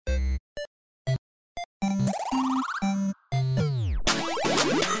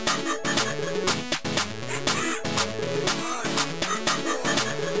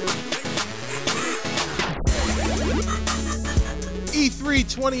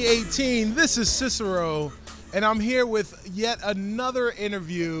2018. This is Cicero, and I'm here with yet another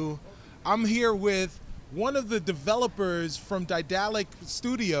interview. I'm here with one of the developers from Daedalic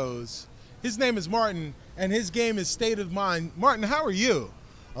Studios. His name is Martin, and his game is State of Mind. Martin, how are you?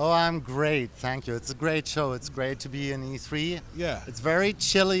 Oh, I'm great, thank you. It's a great show. It's great to be in E3. Yeah. It's very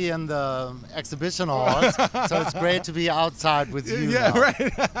chilly in the exhibition halls, so it's great to be outside with you. Yeah, now.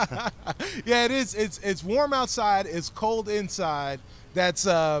 right. Yeah, it is. It's warm outside. It's cold inside. That's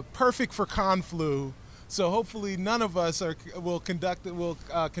perfect for Conflu. So hopefully none of us will contract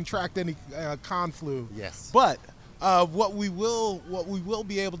any Conflu. Yes. But what we will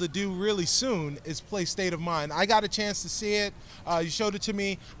be able to do really soon is play State of Mind. I got a chance to see it. You showed it to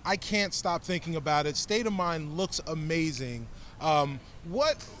me. I can't stop thinking about it. State of Mind looks amazing.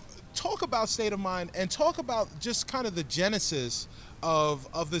 Talk about State of Mind and talk about just kind of the genesis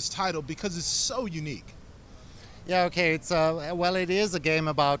of this title, because it's so unique. Yeah, okay. It is a game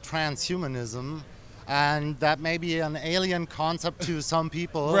about transhumanism. And that may be an alien concept to some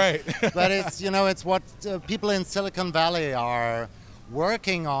people, Right? But it's what people in Silicon Valley are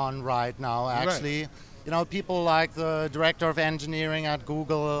working on right now. Actually, Right. People like the director of engineering at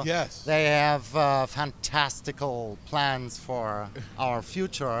Google. Yes. They have fantastical plans for our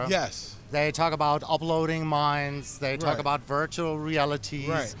future. Yes. They talk about uploading minds. They talk Right. about virtual realities.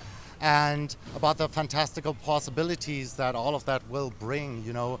 Right. And about the fantastical possibilities that all of that will bring.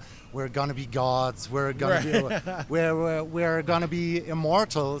 We're gonna be gods. We're gonna we're gonna be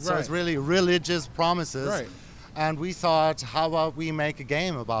immortal. So it's Right. really religious promises. Right. And we thought, how about we make a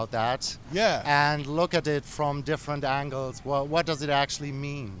game about that? Yeah. And look at it from different angles. Well, what does it actually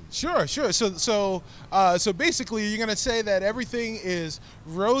mean? Sure. So basically, you're gonna say that everything is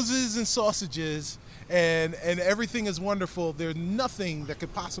roses and sausages, and everything is wonderful. There's nothing that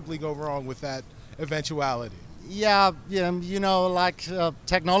could possibly go wrong with that eventuality. Yeah, like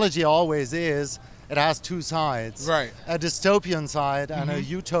technology always is. It has two sides. Right. A dystopian side and a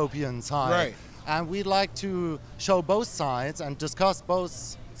utopian side. Right. And we'd like to show both sides and discuss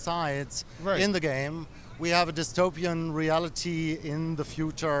both sides Right. in the game. We have a dystopian reality in the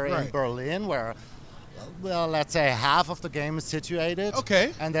future in Right. Berlin where, well, let's say half of the game is situated.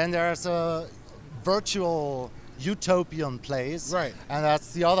 Okay. And then there's a virtual utopian place. Right. And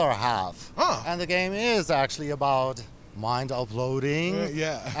that's the other half. Huh. And the game is actually about mind uploading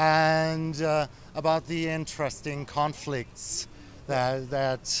Yeah. and about the interesting conflicts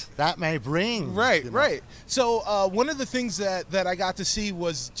that may bring. Right. Right. So one of the things that I got to see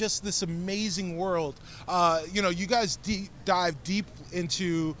was just this amazing world. You guys dive deep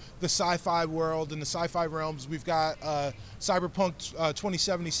into the sci-fi world and the sci-fi realms. We've got Cyberpunk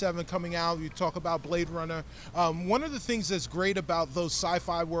 2077 coming out. You talk about Blade Runner. One of the things that's great about those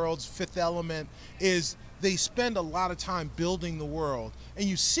sci-fi worlds, Fifth Element, is they spend a lot of time building the world, and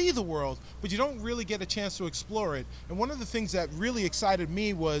you see the world, but you don't really get a chance to explore it. And one of the things that really excited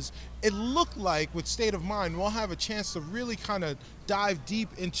me was it looked like with State of Mind, we'll have a chance to really kind of dive deep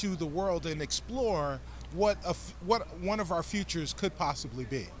into the world and explore what one of our futures could possibly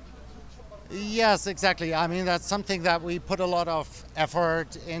be. Yes, exactly. I mean, that's something that we put a lot of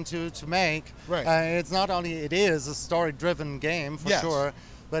effort into to make. Right. It's not only, it is a story-driven game for Yes. sure,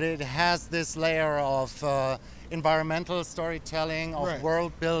 but it has this layer of environmental storytelling, of Right.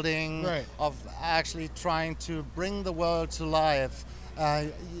 world building, Right. of actually trying to bring the world to life.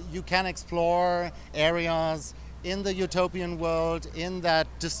 You can explore areas in the utopian world, in that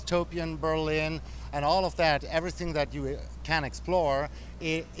dystopian Berlin, and all of that, everything that you can explore,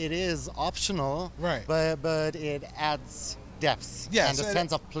 it is optional, Right. but it adds depth Yes, and a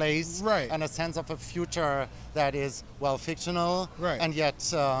sense of place Right. and a sense of a future that is, well, fictional Right. and yet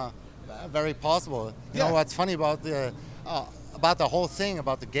very possible. You Yeah. know what's funny about the whole thing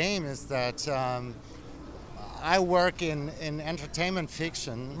about the game is that I work in entertainment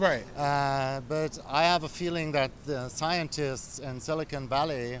fiction, Right. but I have a feeling that the scientists in Silicon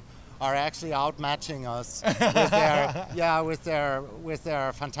Valley are actually outmatching us with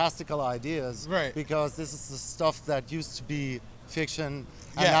their fantastical ideas. Right. Because this is the stuff that used to be fiction,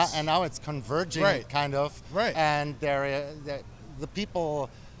 Yes. and now it's converging, Right. kind of. Right. And the people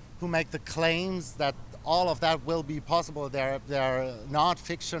who make the claims that all of that will be possible, they're not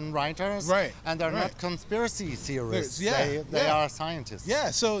fiction writers, Right. and they're Right. not conspiracy theorists. Yeah, They yeah. are scientists.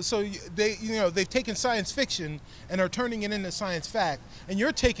 Yeah, so they've taken science fiction and are turning it into science fact, and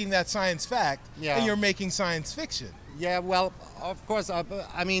you're taking that science fact Yeah. and you're making science fiction. Yeah, well, of course.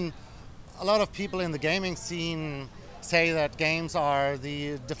 I mean, a lot of people in the gaming scene say that games are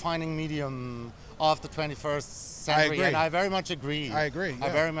the defining medium of the 21st century, agree. and I very much agree. I agree, I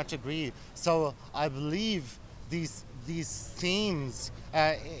yeah. very much agree. So I believe these these themes.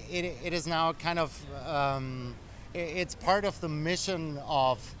 It is now kind of it's part of the mission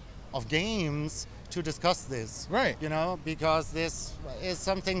of games to discuss this, Right. You know, because this is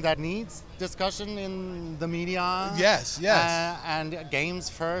something that needs discussion in the media. Yes, yes. And games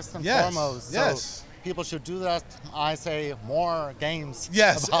first and Yes, foremost. yes. So people should do that. I say more games.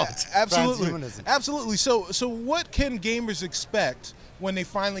 Yes, about absolutely, transhumanism. absolutely. So what can gamers expect when they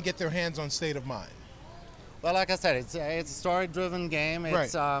finally get their hands on State of Mind? Well, like I said, it's a story-driven game.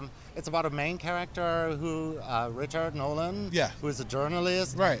 It's Right. It's about a main character who Richard Nolan, Yeah. who is a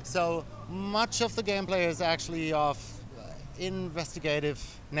journalist. Right. So much of the gameplay is actually of investigative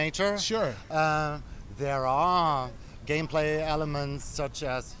nature. Sure. There are gameplay elements such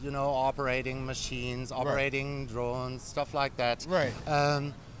as operating machines, operating drones, stuff like that. Right.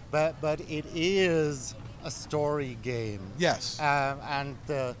 But it is a story game. Yes. And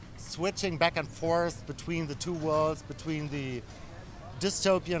the switching back and forth between the two worlds, between the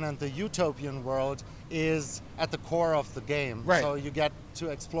dystopian and the utopian world, is at the core of the game. Right. So you get to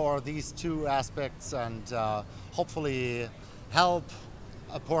explore these two aspects and hopefully help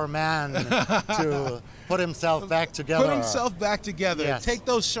a poor man to put himself back together. Put himself back together. Yes. Take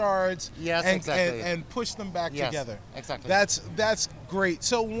those shards. Yes, and, exactly. and push them back Yes, together. exactly. That's great.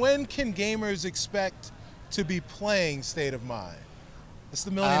 So when can gamers expect to be playing State of Mind? That's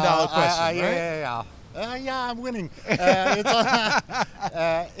the $1 million question, right? Yeah, I'm winning.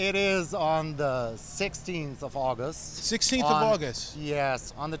 It is on the 16th of August. 16th of on- August.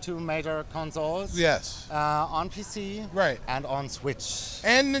 Yes, on the two major consoles. Yes. On PC. Right. And on Switch.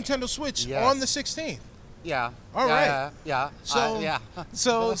 And Nintendo Switch Yes. on the 16th. Yeah. All yeah, right. Yeah. So yeah.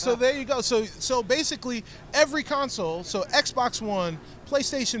 so there you go. So basically every console, so Xbox One,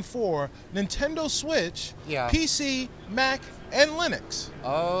 PlayStation 4, Nintendo Switch, Yeah. PC, Mac, and Linux.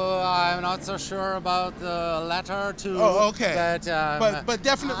 Oh, I'm not so sure about the latter two. Oh, okay. But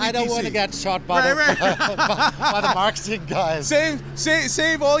definitely I don't want PC. to get shot by, Right, by the marketing guys.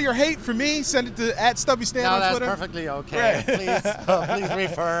 Save all your hate for me. Send it to @StubbyStan No, on that's Twitter. perfectly okay. Right. Please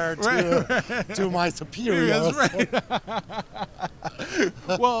refer to my superiors. That's right.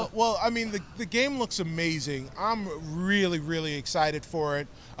 well, I mean, the game looks amazing. I'm really excited for it.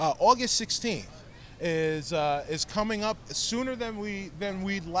 August 16th is coming up sooner than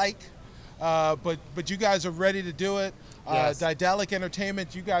we'd like, but you guys are ready to do it. Yes. Daedalic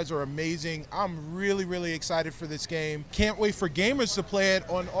Entertainment, you guys are amazing. I'm really excited for this game. Can't wait for gamers to play it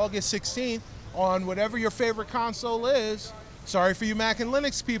on August 16th on whatever your favorite console is. Sorry for you Mac and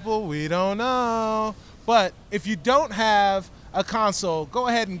Linux people, we don't know. But if you don't have a console, go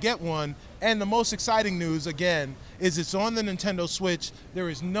ahead and get one. And the most exciting news, again, is it's on the Nintendo Switch. There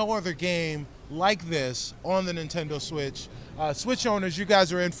is no other game like this on the Nintendo Switch. Switch owners, you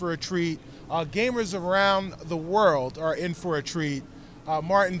guys are in for a treat. Gamers around the world are in for a treat.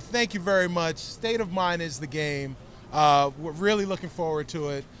 Martin, thank you very much. State of Mind is the game. We're really looking forward to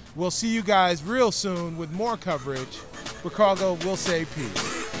it. We'll see you guys real soon with more coverage. Ricardo will say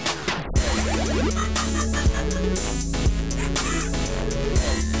peace.